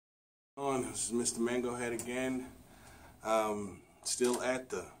This is Mr. Mango Head again. Still at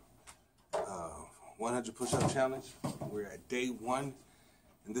the 100 push-up challenge. We're at day 1,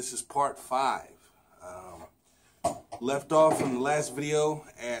 and this is part 5. Left off from the last video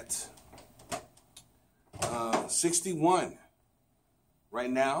at 61.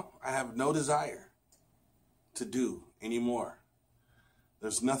 Right now, I have no desire to do anymore.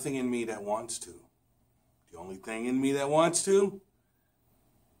 There's nothing in me that wants to. The only thing in me that wants to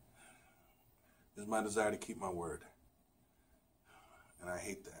is my desire to keep my word. And I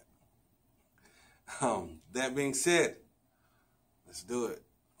hate that. That being said, let's do it.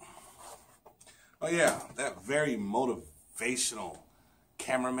 Oh yeah, that very motivational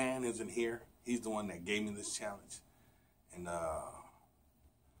cameraman isn't here. He's the one that gave me this challenge. And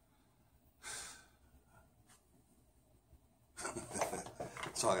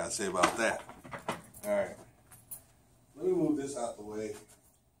that's all I gotta say about that. All right, let me move this out the way.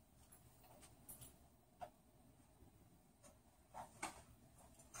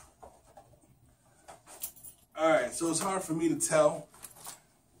 All right, so it's hard for me to tell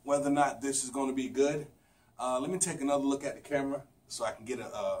whether or not this is going to be good. Let me take another look at the camera so I can get an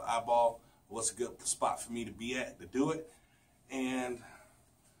eyeball of what's a good spot for me to be at to do it. And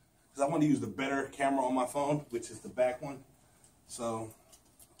because I want to use the better camera on my phone, which is the back one. So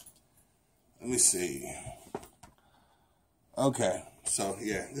let me see. Okay, so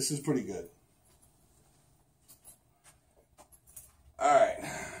yeah, this is pretty good. All right.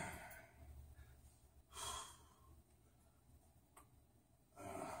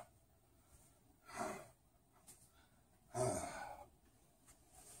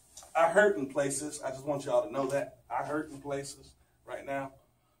 I hurt in places. I just want y'all to know that. I hurt in places right now.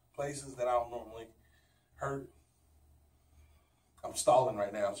 Places that I don't normally hurt. I'm stalling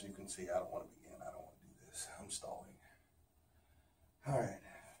right now, so you can see I don't want to begin. I don't want to do this. I'm stalling. All right.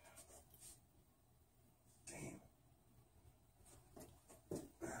 Damn.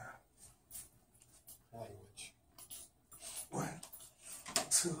 Language. 1,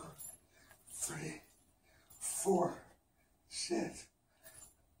 2, 3, 4. Shit.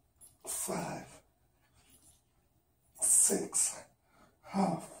 5, 6.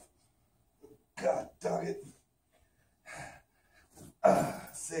 Oh, God dog it.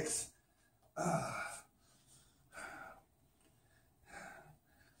 6.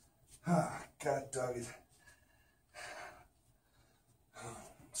 God dog it.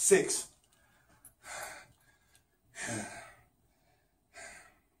 6.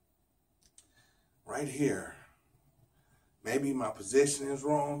 Right here. Maybe my position is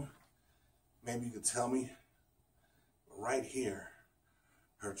wrong. Maybe you could tell me. But right here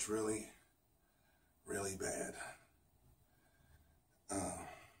hurts really, really bad.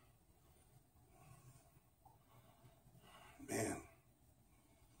 Man,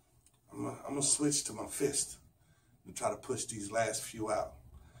 I'm gonna switch to my fist and try to push these last few out.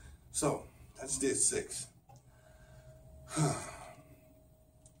 So that's did 6.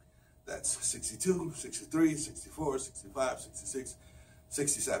 That's 62, 63, 64, 65, 66,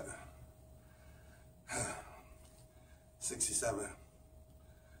 67. 67.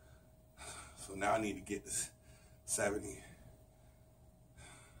 So now I need to get this 70.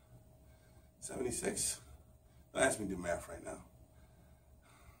 76. Don't ask me to do math right now.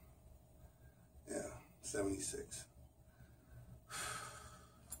 Yeah, 76.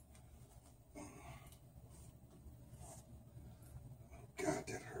 God,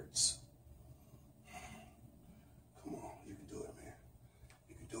 that hurts. Come on, you can do it, man.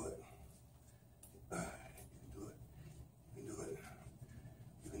 You can do it. You can do it. You can do it.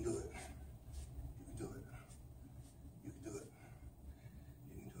 You can do it. You can do it. You can do it. You can do it. You can do it. You can do it.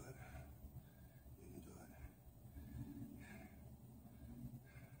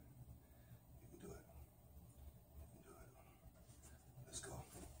 You can do it. Let's go.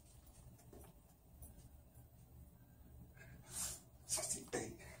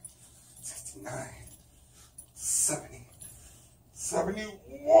 68, 69, 70,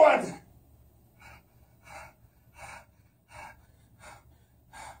 71.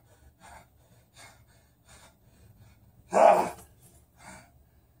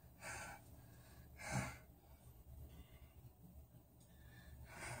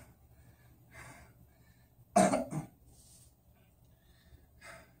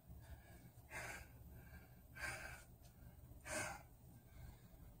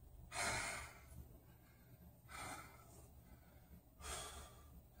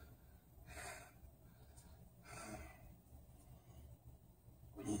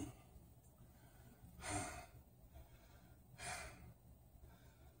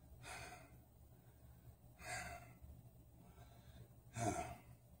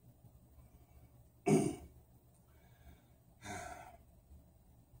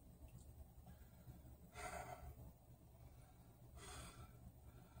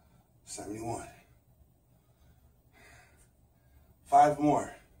 71. 5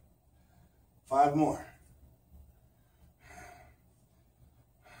 more. 5 more.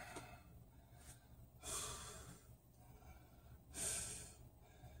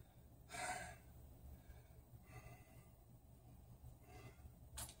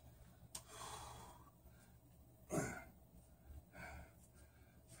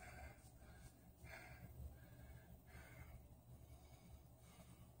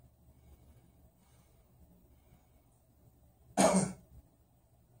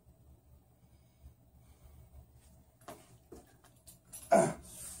 Uh,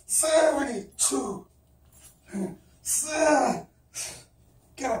 72.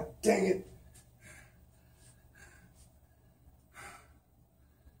 God dang it.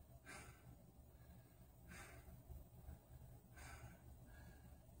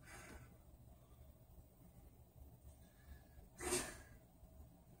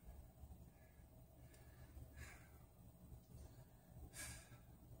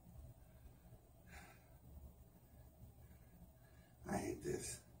 I hate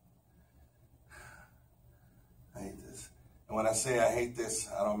this. I hate this. And when I say I hate this,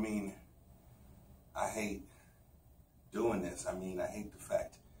 I don't mean I hate doing this. I mean I hate the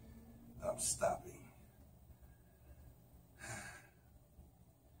fact that I'm stopping.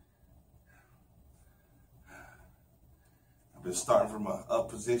 I've been starting from an up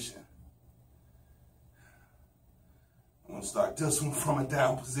position. I'm going to start this one from a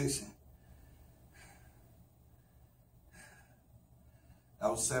down position. That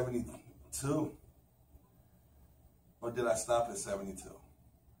was 72. Or did I stop at 72?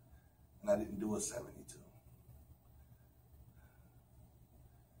 And I didn't do a 72.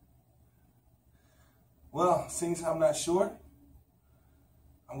 Well, since I'm not sure,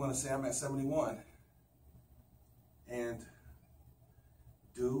 I'm going to say I'm at 71. And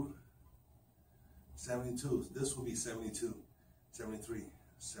do 72. This will be 72, 73,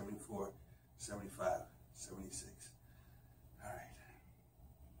 74, 75, 76. All right.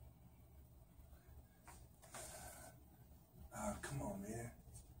 Come on, man.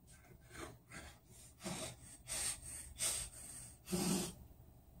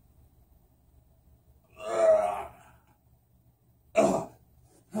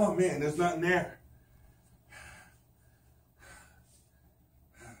 Oh, man, there's nothing there.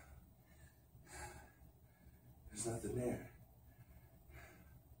 There's nothing there.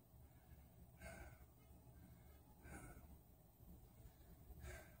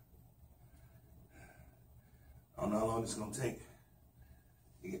 I don't know how long it's going to take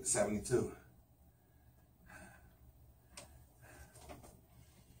to get to 72.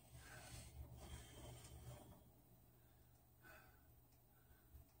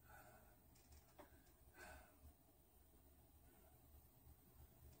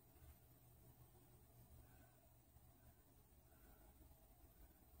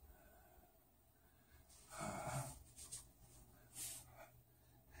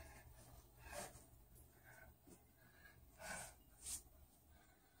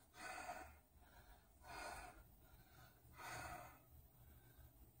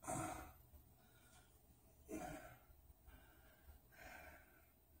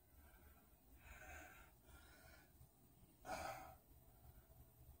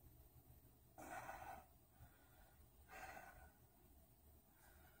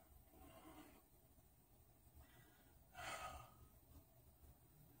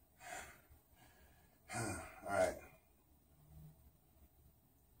 All right.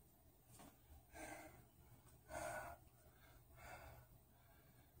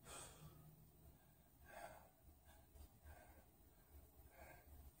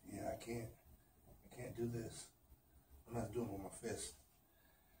 Yeah, I can't do this. I'm not doing it with my fist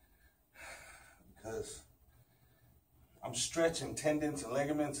because I'm stretching tendons and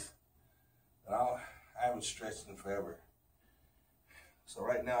ligaments and I haven't stretched them forever. So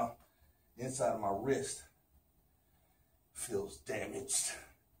right now, the inside of my wrist feels damaged.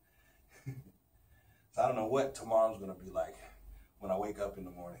 So I don't know what tomorrow's gonna be like when I wake up in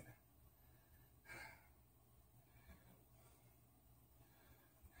the morning.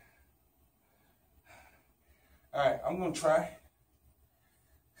 All right, I'm gonna try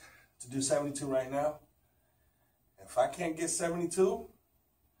to do 72 right now. If I can't get 72,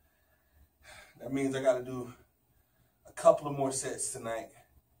 that means I gotta do a couple of more sets tonight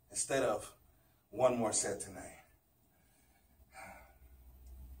instead of one more set tonight.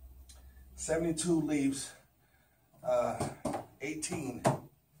 72 leaves 18.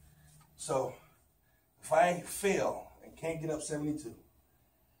 So if I fail and can't get up 72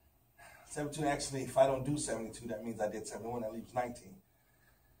 actually, if I don't do 72, that means I did 71, that leaves 19.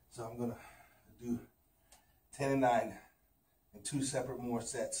 So I'm gonna do 10 and 9 and 2 separate more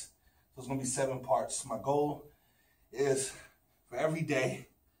sets. So it's gonna be 7 parts. My goal is for every day,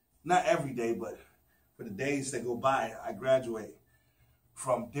 not every day, but for the days that go by, I graduate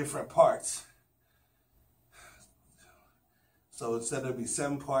from different parts. So instead of be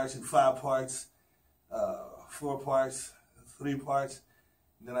 7 parts and 5 parts, 4 parts, 3 parts,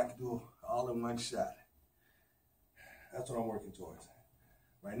 and then I can do all in one shot. That's what I'm working towards.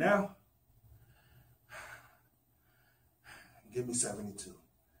 Right now, give me 72.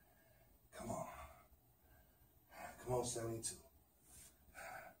 Come on. Come on, 72.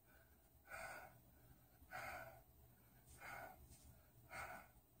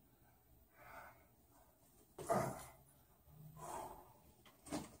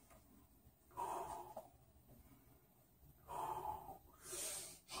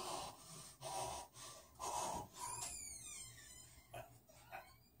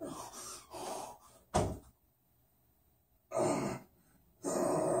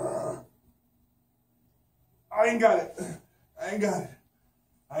 I ain't got it. I ain't got it.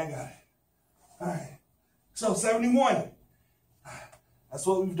 I ain't got it. All right. So 71. That's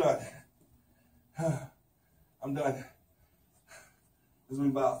what we've done. I'm done. This will be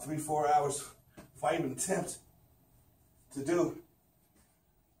about 3-4 hours if I even attempt to do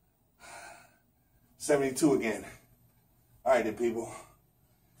 72 again. All right, then, people.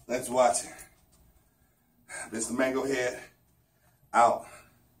 Let's watch it. Mr. Mango Head out.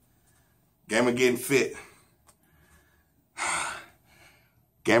 Gamer getting fit.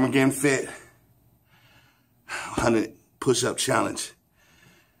 Gamer getting fit. 100 push-up challenge.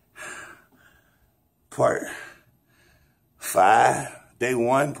 Part 5. Day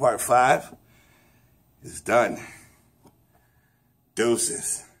 1, part 5 is done.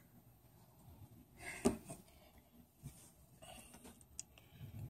 Deuces.